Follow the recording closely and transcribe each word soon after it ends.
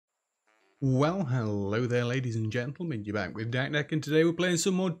Well, hello there, ladies and gentlemen. You're back with Dak, and today we're playing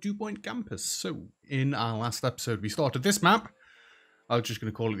some more 2 Point Campus. So, in our last episode, we started this map. I was just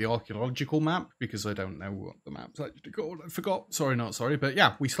going to call it the archaeological map because I don't know what the map's actually called. I forgot. Sorry, not sorry. But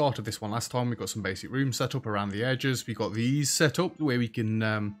yeah, we started this one last time. We got some basic rooms set up around the edges. We got these set up where we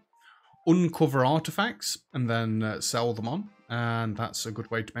can uncover artifacts and then sell them on. And that's a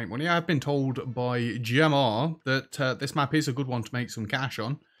good way to make money. I've been told by GMR that this map is a good one to make some cash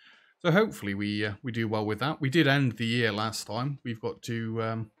on. So hopefully we do well with that. We did end the year last time. We've got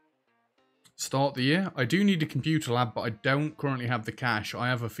to start the year. I do need a computer lab, but I don't currently have the cash. I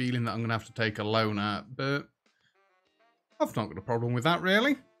have a feeling that I'm going to have to take a loan out, but I've not got a problem with that,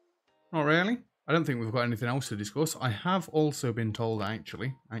 really. Not really. I don't think we've got anything else to discuss. I have also been told,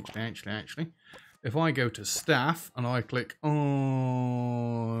 actually, if I go to staff and I click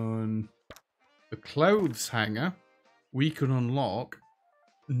on the clothes hanger, we can unlock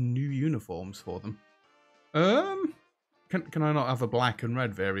new uniforms for them. Can I not have a black and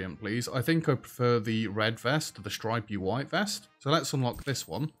red variant, please? I think I prefer the red vest to the stripy white vest. So let's unlock this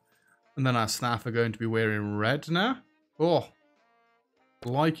one. And then our staff are going to be wearing red now. Oh,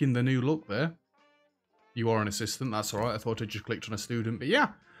 liking the new look there. You are an assistant, that's alright. I thought I just clicked on a student. But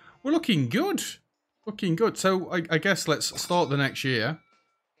yeah, we're looking good. Looking good. So I guess let's start the next year.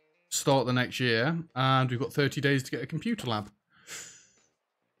 And we've got 30 days to get a computer lab.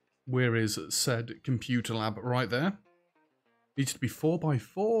 Where is said computer lab? Right there. Needs to be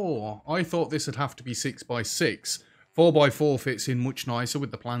 4x4. I thought this would have to be 6x6. 4x4 fits in much nicer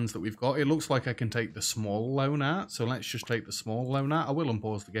with the plans that we've got. It looks like I can take the small loan out. So let's just take the small loan out. I will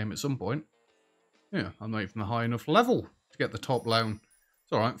unpause the game at some point. Yeah, I'm not even a high enough level to get the top loan.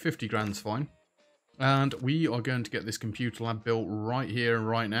 It's alright, 50 grand's fine. And we are going to get this computer lab built right here and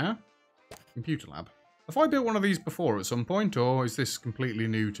right now. Computer lab. Have I built one of these before at some point, or is this completely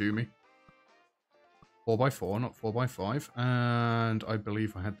new to me? 4x4, not 4x5. And I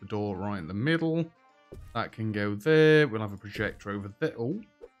believe I had the door right in the middle. That can go there. We'll have a projector over there. Oh.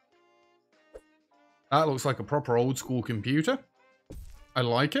 That looks like a proper old school computer. I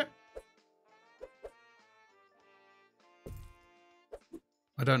like it.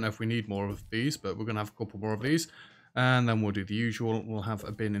 I don't know if we need more of these, but we're going to have a couple more of these. And then we'll do the usual. We'll have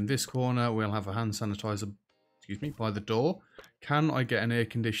a bin in this corner. We'll have a hand sanitizer, excuse me, by the door. Can I get an air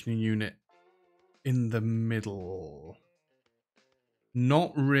conditioning unit in the middle?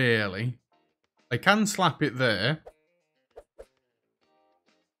 Not really. I can slap it there.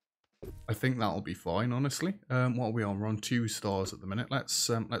 I think that'll be fine, honestly. What are we on? We're on 2 stars at the minute. Let's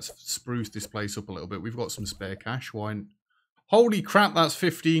spruce this place up a little bit. We've got some spare cash. Why? Holy crap, that's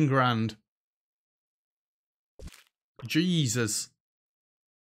 15 grand. Jesus.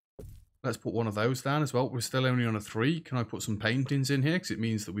 Let's put one of those down as well. We're still only on a 3. Can I put some paintings in here? Because it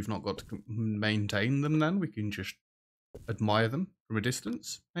means that we've not got to maintain them then. We can just admire them from a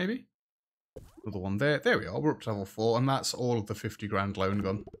distance, maybe. Another one there. There we are. We're up to level 4. And that's all of the 50 grand loan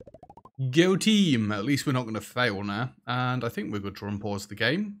gone. Go team. At least we're not going to fail now. And I think we're good to unpause the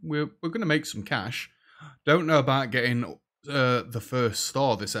game. We're going to make some cash. Don't know about getting the first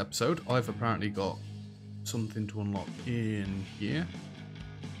star this episode. I've apparently got something to unlock in here.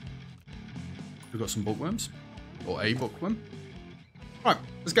 We've got some bookworms. Or a bookworm. Right,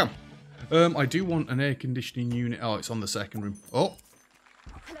 let's go. I do want an air conditioning unit. Oh, it's on the second room. Oh.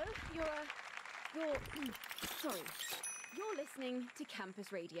 Hello, sorry. You're listening to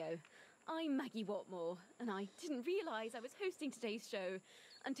Campus Radio. I'm Maggie Watmore, and I didn't realise I was hosting today's show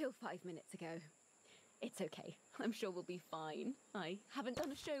until 5 minutes ago. It's okay. I'm sure we'll be fine. I haven't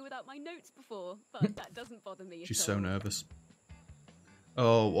done a show without my notes before, but that doesn't bother me. She's so nervous.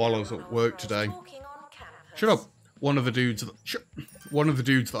 Oh, while I was at work today. Shut up. One of the dudes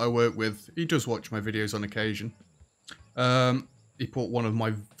that I work with, he does watch my videos on occasion. He put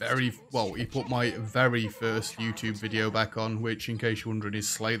my very first YouTube video back on, which, in case you're wondering, is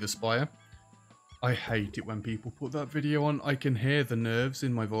Slay the Spire. I hate it when people put that video on. I can hear the nerves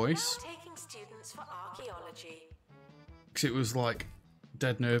in my voice. Because it was like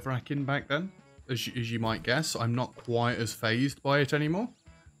dead nerve-wracking back then, as you might guess. I'm not quite as phased by it anymore.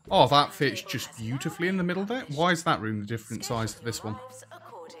 Oh, that fits just beautifully in the middle there. Why is that room the different size to this one?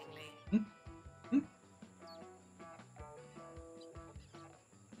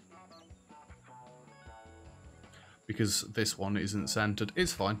 Because this one isn't centered.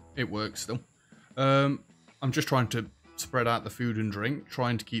 It's fine. It works still. I'm just trying to spread out the food and drink,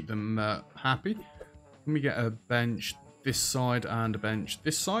 trying to keep them happy. Can we get a bench this side and a bench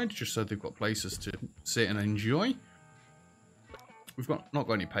this side, just so they've got places to sit and enjoy? We've not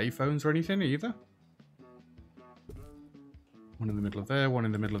got any payphones or anything either. One in the middle of there, one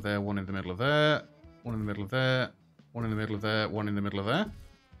in the middle of there, one in the middle of there, one in the middle of there, one in the middle of there, one in the middle of there.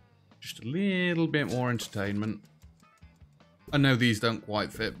 Just a little bit more entertainment. I know these don't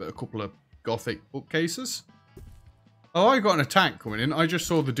quite fit, but a couple of gothic bookcases. Oh, I got an attack coming in. I just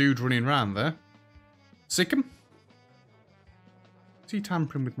saw the dude running around there. Sick him. Is he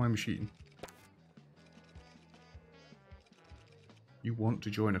tampering with my machine? You want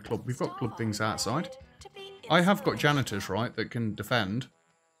to join a club? We've got club things outside. I have got janitors, right, that can defend.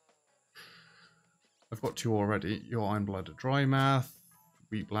 I've got 2 already. Your Iron Bladder Dry Mouth.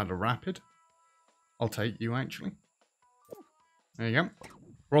 Wheat Bladder Rapid. I'll take you, actually. There you go.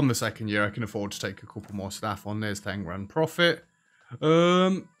 We're on the 2nd year. I can afford to take a couple more staff on. There's 10 grand profit.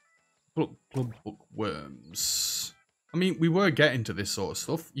 Club Bookworms. I mean, we were getting to this sort of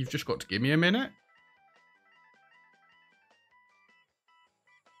stuff. You've just got to give me a minute.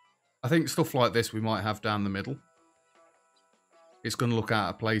 I think stuff like this we might have down the middle. It's going to look out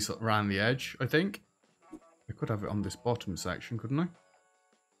of place around the edge, I think. I could have it on this bottom section, couldn't I?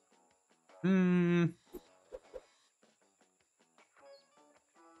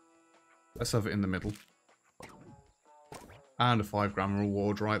 Let's have it in the middle. And a 5 grand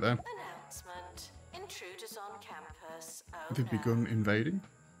reward right there. Announcement. Intruders on campus. Oh, They've begun invading.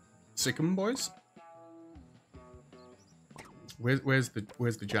 Sick 'em, boys. Where's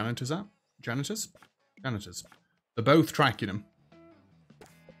the janitors at? Janitors? Janitors. They're both tracking them.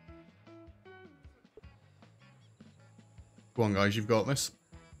 Go on, guys, you've got this.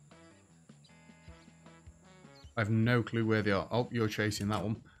 I have no clue where they are. Oh, you're chasing that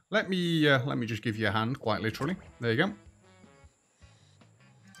one. Let me just give you a hand, quite literally. There you go.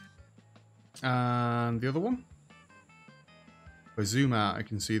 And the other one. If I zoom out, I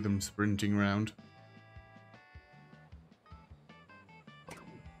can see them sprinting around.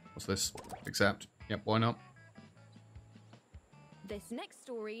 What's this? Accept. Yep, why not? This next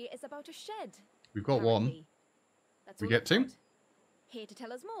story is about a shed. We've got one. That's We all get I've 2. got. Here to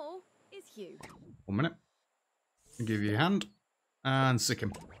tell us more is Hugh. 1 minute. I'll give you a hand. And sick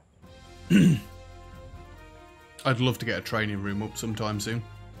him. I'd love to get a training room up sometime soon.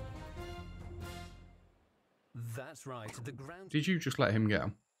 That's right. The ground. Did you just let him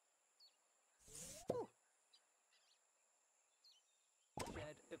go?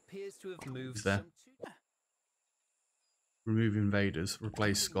 Shed appears to have moved. He's there. Remove invaders.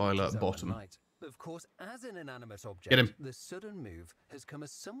 Replace Skylar at bottom. Of course, as an inanimate object, Get him. the sudden move has come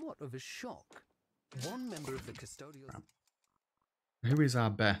as somewhat of a shock. One member of the custodial. Who is our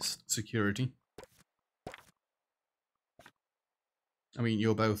best security? I mean,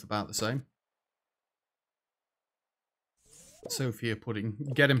 you're both about the same. Sophia Pudding.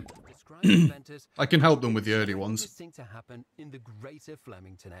 Get him. I can help them with the early ones. To happen in the greater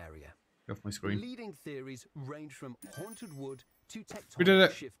Flemington area. Get off my screen. Leading theories range from haunted wood to tectonic We did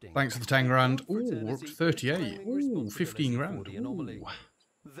it. shifting. Thanks for the 10 grand. Ooh, we're up to 38. Ooh, 15 grand. Ooh.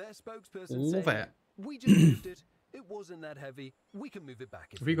 Their spokesperson All said, that. "We just moved it. It wasn't that heavy. We can move it back."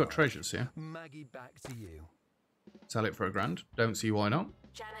 If Have you got like." treasures here? Maggie, back to you. Sell it for $1 grand. Don't see why not.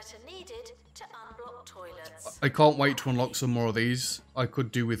 Janitor needed to unblock toilets. I can't wait to unlock some more of these. I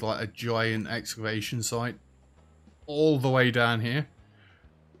could do with like a giant excavation site all the way down here.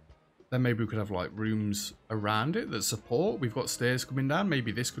 Then maybe we could have like rooms around it that support. We've got stairs coming down.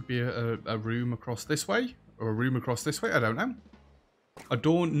 Maybe this could be a room across this way or a room across this way. I don't know. I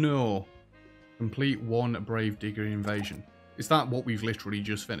don't know. Complete 1 Brave Digger invasion. Is that what we've literally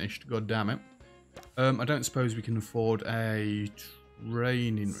just finished? God damn it. I don't suppose we can afford a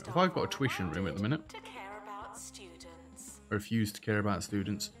training room. Have I got a tuition room at the minute? To care about students. I refuse to care about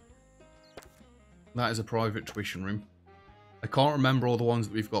students. That is a private tuition room. I can't remember all the ones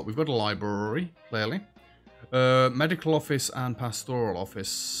that we've got. We've got a library, clearly. Medical office and pastoral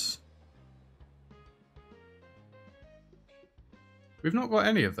office. We've not got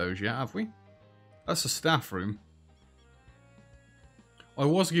any of those yet, have we? That's a staff room. I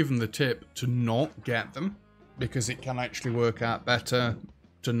was given the tip to not get them, because it can actually work out better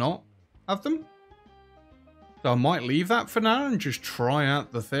to not have them. So I might leave that for now and just try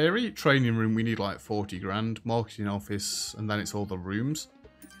out the theory. Training room, we need like 40 grand. Marketing office, and then it's all the rooms.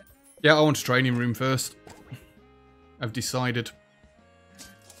 Yeah, I want a training room first. I've decided.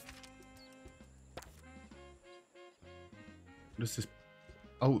 What is this?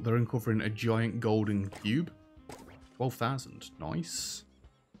 Oh, they're uncovering a giant golden cube. 12,000. Nice.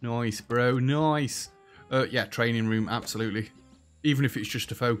 Nice, bro. Nice. Yeah, training room, absolutely. Even if it's just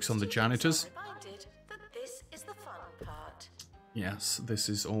to focus on the janitors. Reminded that this is the fun part. Yes, this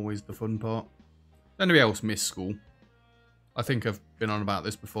is always the fun part. Anybody else miss school? I think I've been on about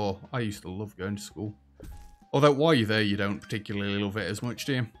this before. I used to love going to school. Although while you're there, you don't particularly love it as much,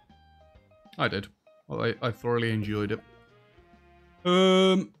 do you? I did. Well, I thoroughly enjoyed it.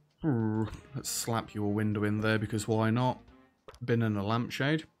 Let's slap you a window in there, because why not? Bin and a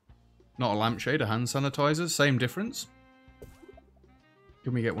lampshade. Not a lampshade, a hand sanitizer. Same difference.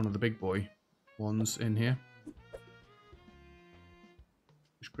 Can we get one of the big boy ones in here?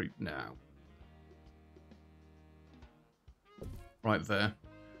 Just creep now. Right there.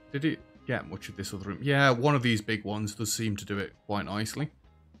 Did it get much of this other room? Yeah, one of these big ones does seem to do it quite nicely.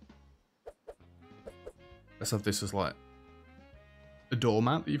 Let's have this as like a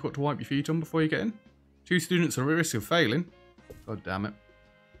doormat that you've got to wipe your feet on before you get in. 2 students are at risk of failing. God damn it.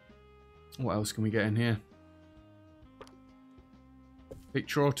 What else can we get in here?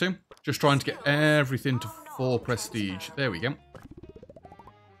 Picture or 2. Just trying to get everything to 4 prestige. There we go.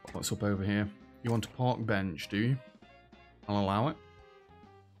 What's up over here? You want a park bench, do you? I'll allow it.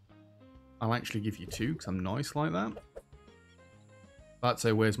 I'll actually give you 2 because I'm nice like that. That's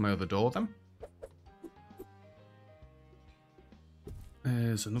a where's my other door then?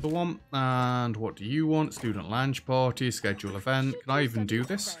 There's another one. And what do you want? Student lounge party, schedule event. Can I even do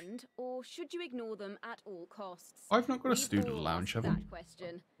this? Or should you ignore them at all costs? I've not got a student lounge, have I?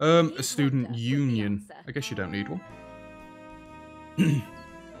 Question. A student union. I guess you don't need one.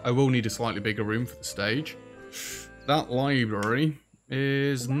 I will need a slightly bigger room for the stage. That library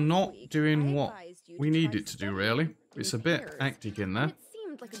is not doing what we need it to do, really. It's a bit hectic in there. It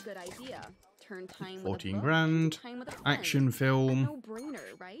seemed like a good idea. Turn time 14 with a book, grand, time with a friend. action film.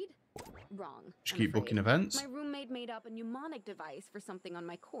 No-brainer, right? Wrong. Just I'm keep afraid. booking events. My roommate made up a mnemonic device for something on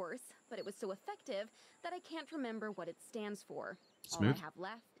my course, but it was so effective that I can't remember what it stands for. Smooth. All I have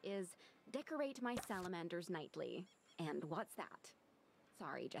left is decorate my salamanders nightly. And what's that?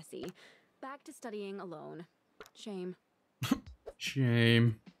 Sorry, Jesse. Back to studying alone. Shame.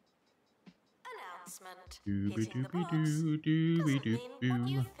 Shame. Announcement. Dooby Hitting the dooby box doo dooby doesn't mean what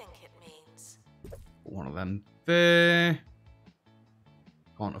you doo. think it means. Put one of them there.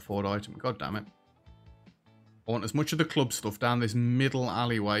 Can't afford item. God damn it. I want as much of the club stuff down this middle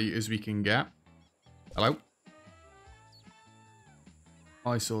alleyway as we can get. Hello?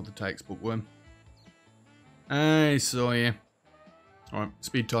 I saw the textbook worm. I saw you. Alright,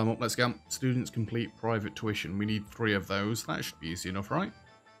 speed time up. Let's go. Students complete private tuition. We need 3 of those. That should be easy enough, right?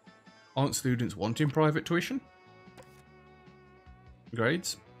 Aren't students wanting private tuition?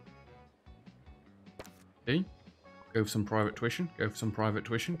 Grades? D? Go for some private tuition. Go for some private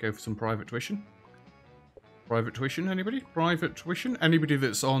tuition. Go for some private tuition. Private tuition, anybody? Private tuition? Anybody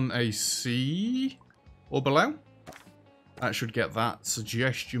that's on a C or below? That should get that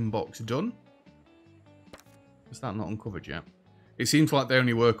suggestion box done. Is that not uncovered yet? It seems like they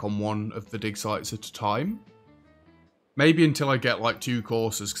only work on one of the dig sites at a time. Maybe until I get like 2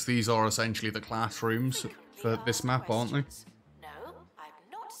 courses, because these are essentially the classrooms for this map, aren't they? No,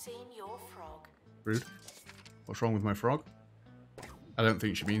 I've not seen your frog. Rude. What's wrong with my frog? I don't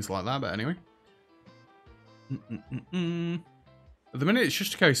think she means like that, but anyway. At the minute, it's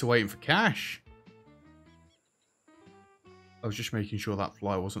just a case of waiting for cash. I was just making sure that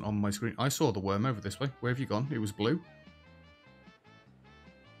fly wasn't on my screen. I saw the worm over this way. Where have you gone? It was blue.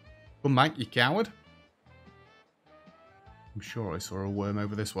 Come back, you coward. I'm sure I saw a worm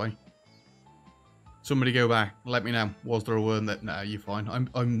over this way. Somebody go back. Let me know. Was there a worm that... Nah, you're fine.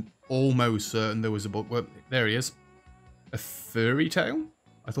 I'm almost certain there was a bookworm. There he is. A fairy tale?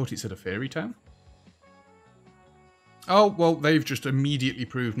 I thought it said a fairy tale. Oh, well, they've just immediately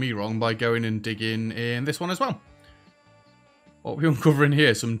proved me wrong by going and digging in this one as well. What are we uncovering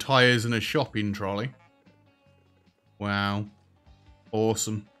here? Some tyres and a shopping trolley. Wow.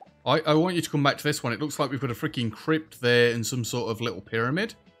 Awesome. I want you to come back to this one. It looks like we've got a freaking crypt there and some sort of little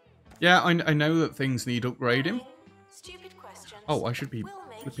pyramid. Yeah, I know that things need upgrading. Stupid questions. Oh, I should be will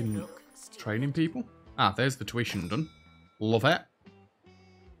make you flipping look stupid. training people. Ah, there's the tuition done. Love it.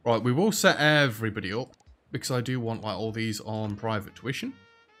 Right, we will set everybody up because I do want like all these on private tuition.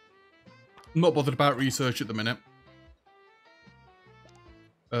 I'm not bothered about research at the minute.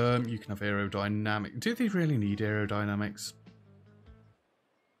 You can have aerodynamic. Do they really need aerodynamics?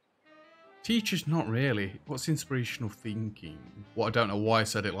 Teachers, not really. What's inspirational thinking? Well, I don't know why I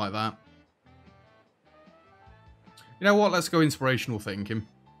said it like that. You know what? Let's go inspirational thinking.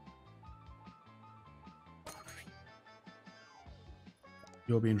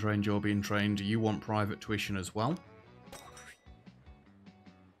 You're being trained, you're being trained. You want private tuition as well.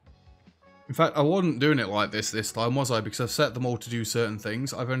 In fact, I wasn't doing it like this time, was I? Because I've set them all to do certain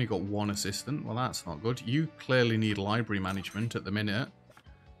things. I've only got 1 assistant. Well, that's not good. You clearly need library management at the minute.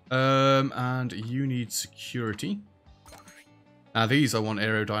 And you need security. Now, these I want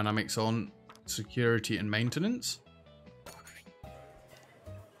aerodynamics on. security and maintenance.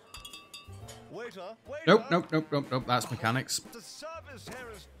 Waiter, Nope, nope, nope, nope, nope. That's mechanics. the service here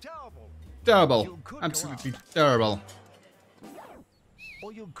is terrible. Terrible. Absolutely terrible.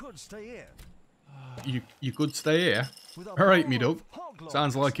 Or you could stay here. You could stay here. With a Alright, me bowl duck. of hog logs.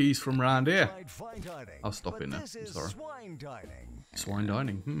 Sounds like he's from round here. Fine dining. I'll stop But it now. This I'm is sorry. swine dining. Swine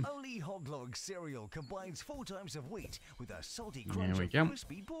dining. Only hog log cereal combines 4 times of wheat with a salty There crunch we of go.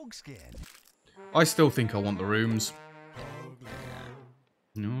 crispy pork skin. I still think I want the rooms.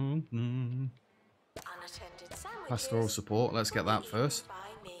 No, no. Unattended sandwiches. Pastoral support. Let's get that first. by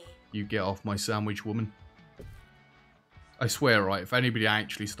me. You get off my sandwich, woman. I swear, right, if anybody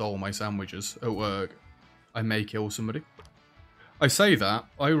actually stole my sandwiches at work, I may kill somebody. I say that.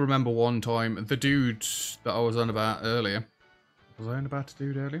 I remember one time, the dude that I was on about earlier. Was I on about a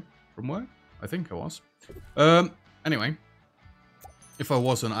dude earlier? From work? I think I was. Anyway. If I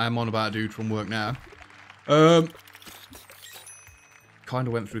wasn't, I am on about a dude from work now. Kind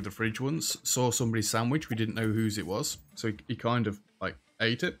of went through the fridge once, saw somebody's sandwich, we didn't know whose it was. So he kind of, like,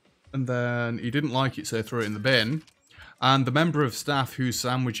 ate it. And then he didn't like it, so he threw it in the bin. And the member of staff whose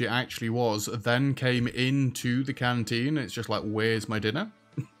sandwich it actually was then came into the canteen. It's just like, where's my dinner?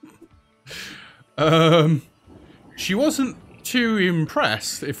 She wasn't too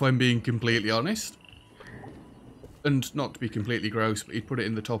impressed, if I'm being completely honest. And not to be completely gross, but he'd put it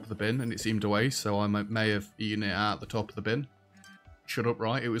in the top of the bin and it seemed to waste, so I may have eaten it out the top of the bin. Shut up,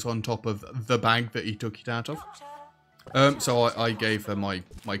 right? It was on top of the bag that he took it out of. So I gave her my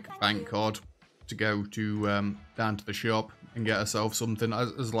bank card to go to down to the shop and get herself something. I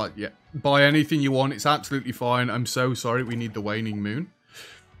was like, yeah, buy anything you want. It's absolutely fine. I'm so sorry. We need the waning moon.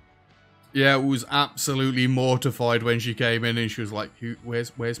 Yeah, it was absolutely mortified when she came in and she was like,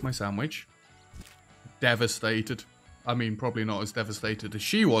 where's my sandwich? Devastated. I mean, probably not as devastated as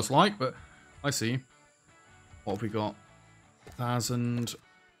she was like, but I see. What have we got? 1,000.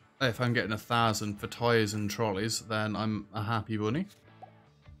 If I'm getting 1,000 for tyres and trolleys, then I'm a happy bunny.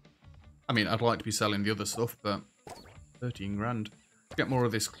 I mean, I'd like to be selling the other stuff, but 13 grand. Let's get more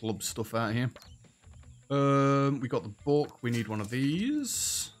of this club stuff out here. We got the book. We need one of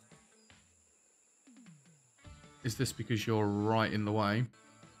these. Is this because you're right in the way?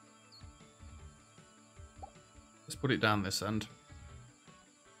 Let's put it down this end.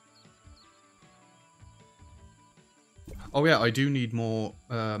 Oh yeah, I do need more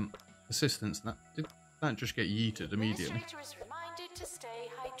assistance. Did that just get yeeted immediately? Administrator is reminded to stay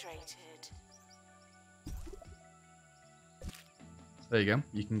hydrated. There you go.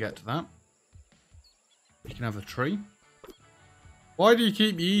 You can get to that. You can have a tree. Why do you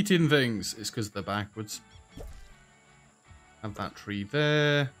keep eating things? It's because they're backwards. Have that tree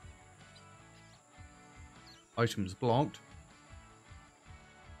there. Items blocked.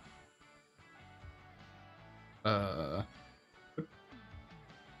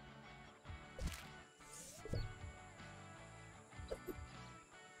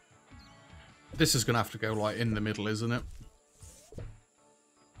 This is going to have to go, like, in the middle, isn't it?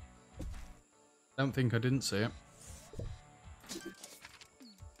 Don't think I didn't see it.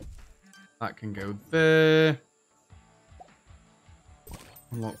 That can go there.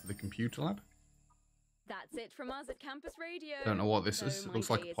 Unlock the computer lab. That's it from us at Campus Radio. Don't know what this So is. It my looks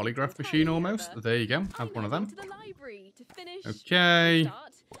like day a isn't polygraph entirely machine almost. over. There you go. Have I'm one of heading them. to the library to finish, Okay.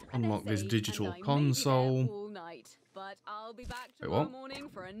 start an Unlock this essay, digital and I may be there console. all night, but I'll be back Wait, tomorrow what? morning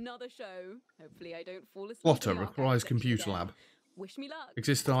for another show. Hopefully I don't fall asleep. Plotter in the archive requires section computer again. lab. Wish me luck.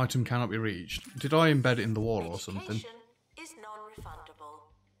 Existing item cannot be reached. Did I embed it in the wall or something? Education is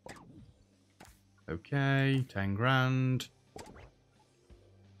non-refundable. Okay, 10 grand.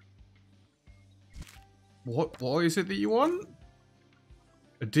 What is it that you want?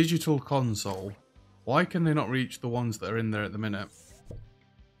 A digital console. Why can they not reach the ones that are in there at the minute?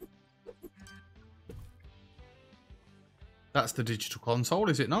 That's the digital console,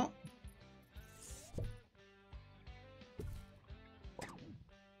 is it not?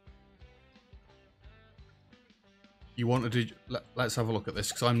 You want a digital... Let's have a look at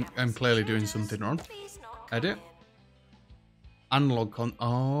this, because I'm clearly doing something wrong. Please not come Edit. in. Analog con...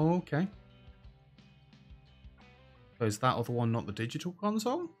 Oh, okay. So is that other one not the digital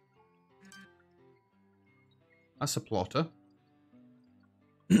console? That's a plotter.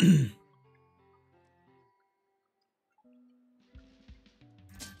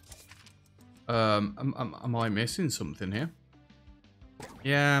 Am I missing something here?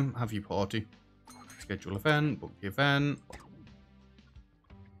 Yeah, have your party. Schedule event, book the event.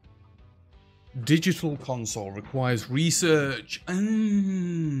 Digital console requires research. I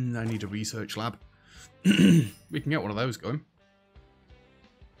need a research lab. We can get one of those going.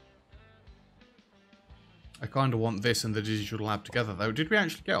 I kind of want this and the digital lab together, though. Did we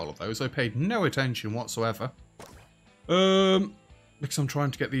actually get all of those? I paid no attention whatsoever. Because I'm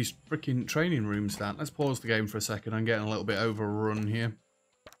trying to get these freaking training rooms down. Let's pause the game for a second. I'm getting a little bit overrun here.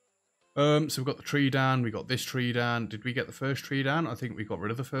 So we've got the tree down. We got this tree down. Did we get the first tree down? I think we got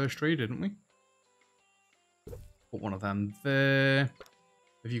rid of the first tree, didn't we? Put one of them there.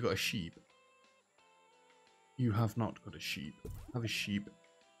 Have you got a sheep? You have not got a sheep. Have a sheep.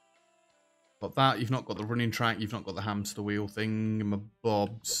 Got that. You've not got the running track. You've not got the hamster wheel thing. My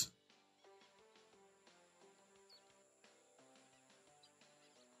bobs.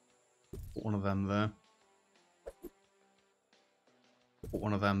 Put one of them there. Put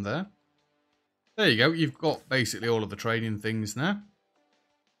one of them there. There you go. You've got basically all of the training things now.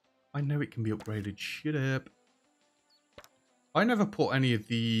 I know it can be upgraded. Shut up. I never put any of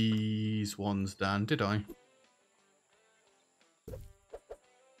these ones down, did I?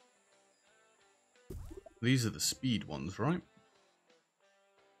 These are the speed ones, right?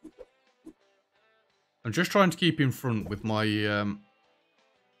 I'm just trying to keep in front with my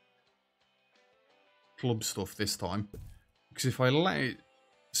club stuff this time. Because if I let it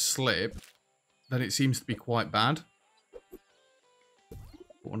slip, then it seems to be quite bad.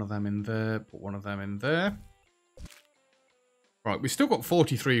 Put one of them in there, put one of them in there. Right, we've still got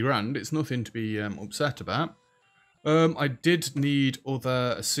 43 grand. It's nothing to be upset about. I did need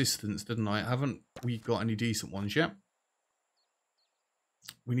other assistants, didn't I? Haven't we got any decent ones yet?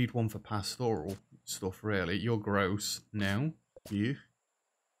 We need one for pastoral stuff, really. You're gross. No. You.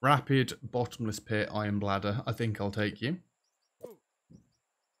 Rapid, bottomless pit, iron bladder. I think I'll take you.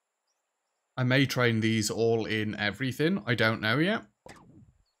 I may train these all in everything. I don't know yet.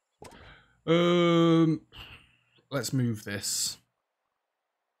 Let's move this.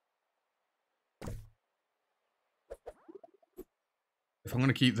 If I'm going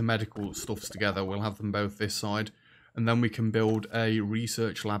to keep the medical stuffs together, we'll have them both this side. And then we can build a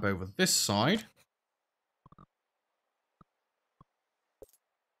research lab over this side.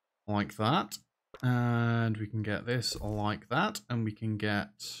 Like that. And we can get this like that. And we can get...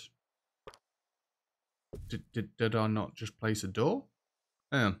 Did I not just place a door?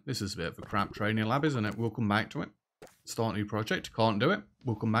 Oh, this is a bit of a crap training lab, isn't it? We'll come back to it. Start a new project. Can't do it.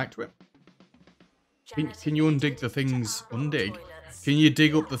 We'll come back to it. Can you undig the things? Undig? Can you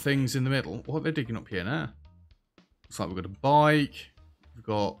dig up the things in the middle? What are they digging up here now? Looks like we've got a bike. We've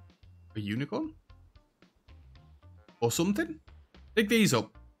got a unicorn? Or something? Dig these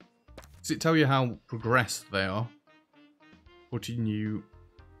up. Does it tell you how progressed they are? Putting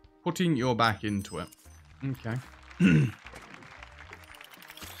your back into it. Okay. Can't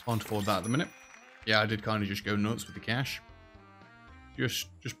afford that at the minute. Yeah, I did kind of just go nuts with the cash.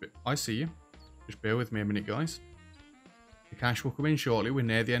 I see you. Just bear with me a minute, guys. The cash will come in shortly. We're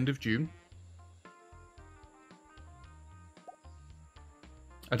near the end of June.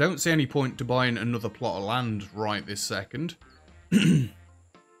 I don't see any point to buying another plot of land right this second.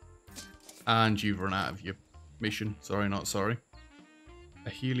 And you've run out of your mission. Sorry, not sorry. A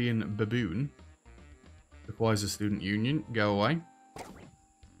Helian baboon. Requires a student union. Go away.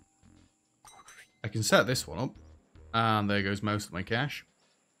 I can set this one up. And there goes most of my cash.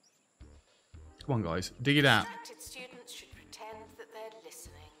 Come on, guys. Dig it out. Students should pretend that they're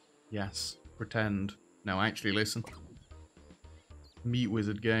listening. Yes. Pretend. No, actually listen. Meat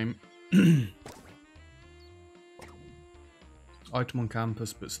wizard game. Item on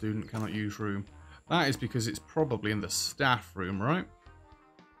campus, but student cannot use room. That is because it's probably in the staff room, right?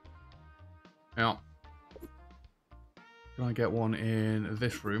 Yeah. Can I get one in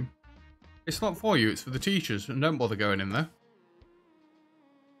this room? It's not for you, it's for the teachers, and don't bother going in there.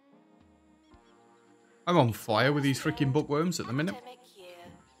 I'm on fire with these freaking bookworms at the minute.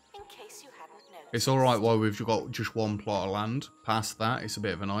 It's alright while we've got just one plot of land. Past that, it's a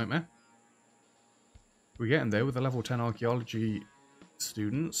bit of a nightmare. We're getting there with the level 10 archaeology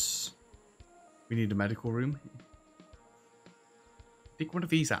students. We need a medical room. Take one of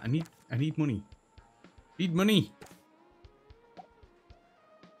these out. I need money. Need money.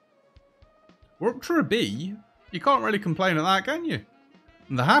 We're up to a B. You can't really complain at that, can you?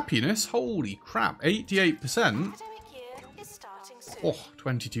 And the happiness, holy crap, 88%. Oh,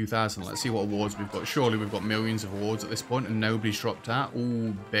 22,000. Let's see what awards we've got. Surely we've got millions of awards at this point and nobody's dropped out.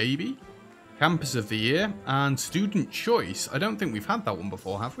 Oh, baby. Campus of the Year and Student Choice. I don't think we've had that one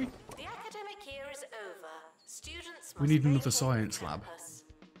before, have we? The academic year is over. Students We need another science lab.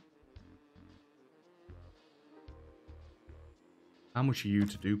 How much are you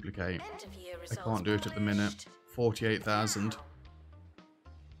to duplicate? I can't do it at the minute. 48,000.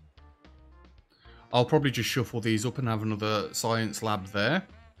 I'll probably just shuffle these up and have another science lab there.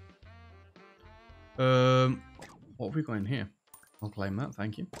 What have we got in here? I'll claim that,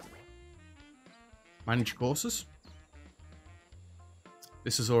 thank you. Manage courses.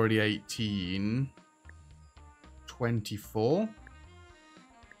 This is already 18. 24.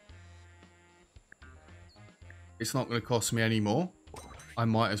 It's not going to cost me any more. I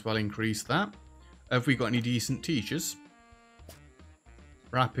might as well increase that. Have we got any decent teachers?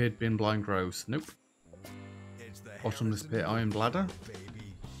 Rapid, bin blind growth. Nope. Bottomless pit, iron bladder.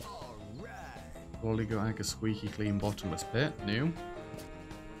 Oligo egg, a squeaky clean bottomless pit. New.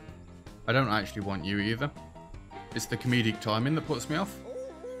 I don't actually want you either. It's the comedic timing that puts me off.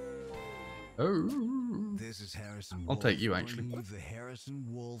 Oh. This is Harrison I'll Wolf take you, actually. bringing you the Harrison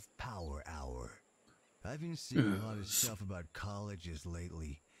Wolf Power Hour. I've been seeing a lot of stuff about colleges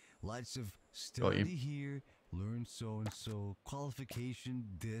lately. Lots of study here, learn so and so, qualification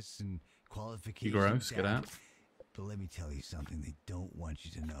this and qualification You gross, that. get out. But let me tell you something they don't want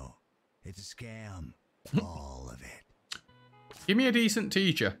you to know. It's a scam. All of it. Give me a decent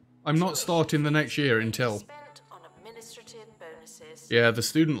teacher. I'm not starting the next year until... Spent on administrative bonuses. Yeah, the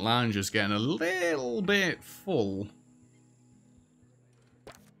student lounge is getting a little bit full.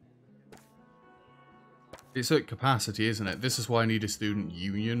 It's at capacity, isn't it? This is why I need a student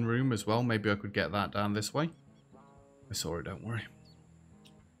union room as well. Maybe I could get that down this way. I saw it, don't worry.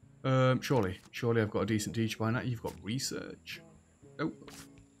 Surely I've got a decent teacher by now. You've got research. Oh.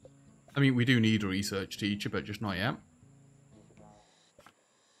 I mean, we do need a research teacher, but just not yet.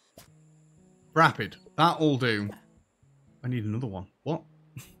 Rapid. That'll do. I need another one. What?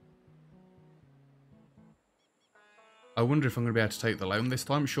 I wonder if I'm going to be able to take the loan this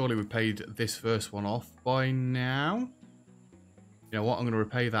time. Surely we paid this first one off by now. You know what? I'm going to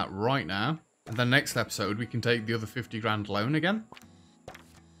repay that right now. And then next episode, we can take the other 50 grand loan again.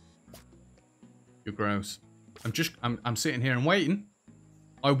 You're gross. I'm sitting here and waiting.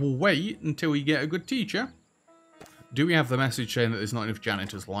 I will wait until we get a good teacher. Do we have the message saying that there's not enough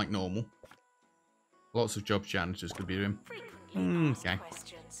janitors like normal? Lots of jobs janitors could be doing. Okay.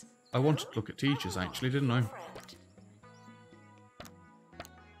 I wanted to look at teachers actually, didn't I?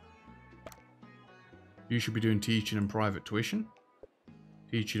 You should be doing teaching and private tuition.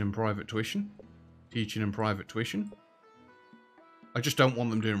 Teaching and private tuition. Teaching and private tuition. I just don't want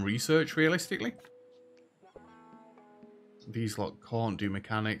them doing research realistically. These lot can't do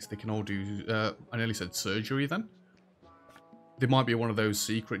mechanics. They can all do... I nearly said surgery then. They might be one of those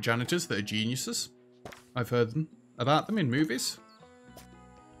secret janitors that are geniuses. I've heard about them in movies.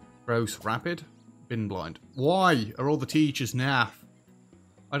 Gross, rapid, bin blind. Why are all the teachers naff?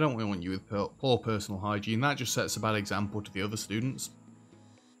 I don't want you with poor personal hygiene. That just sets a bad example to the other students.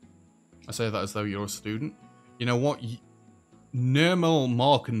 I say that as though you're a student. You know what? Nirmal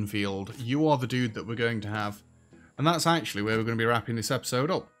Markenfield, you are the dude that we're going to have. And that's actually where we're going to be wrapping this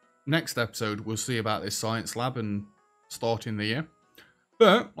episode up. Next episode, we'll see about this science lab and starting the year.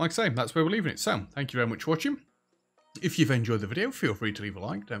 But, like I say, that's where we're leaving it. So, thank you very much for watching. If you've enjoyed the video, feel free to leave a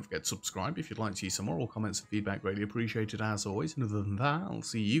like. Don't forget to subscribe if you'd like to see some more. All comments and feedback greatly appreciated as always. And other than that, I'll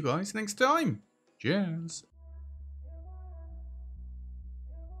see you guys next time. Cheers.